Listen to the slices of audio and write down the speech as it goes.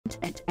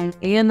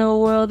In a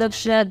world of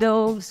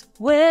shadows,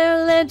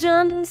 where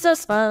legends are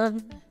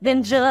spun,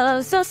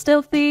 ninjas are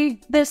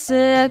stealthy, they're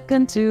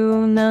second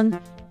to none.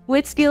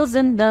 With skills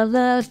and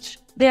knowledge,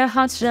 their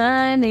hearts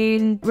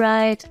shining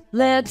bright.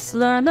 Let's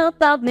learn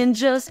about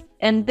ninjas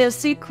and their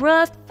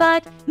secret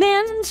fight.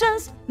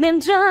 Ninjas,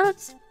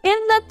 ninjas, in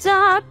the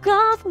dark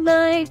of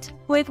night.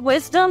 With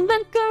wisdom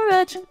and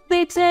courage,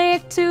 they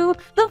take to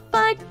the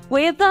fight.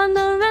 With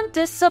honor and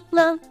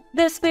discipline,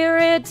 their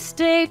spirits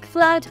take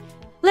flight.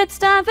 Let's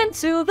dive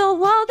into the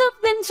world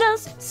of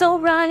ninjas, so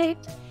right.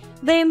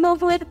 They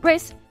move with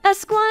grace,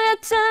 as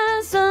quiet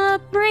as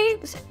a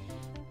breeze,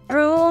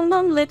 through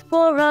moonlit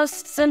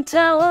forests and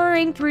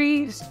towering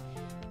trees.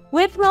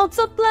 With robes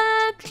of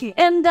black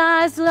and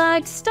eyes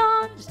like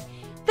stars,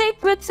 they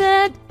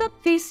protect the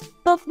peace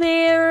both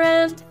near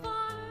and far.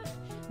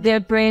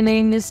 Their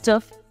training is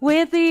tough,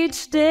 with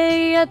each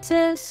day a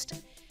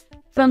test.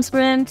 From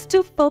sprint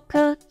to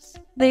focus,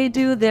 they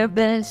do their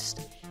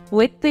best.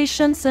 With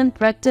patience and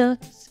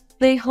practice,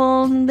 they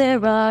hone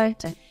their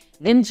art.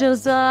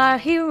 Ninjas are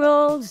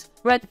heroes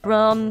right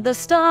from the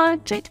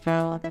start.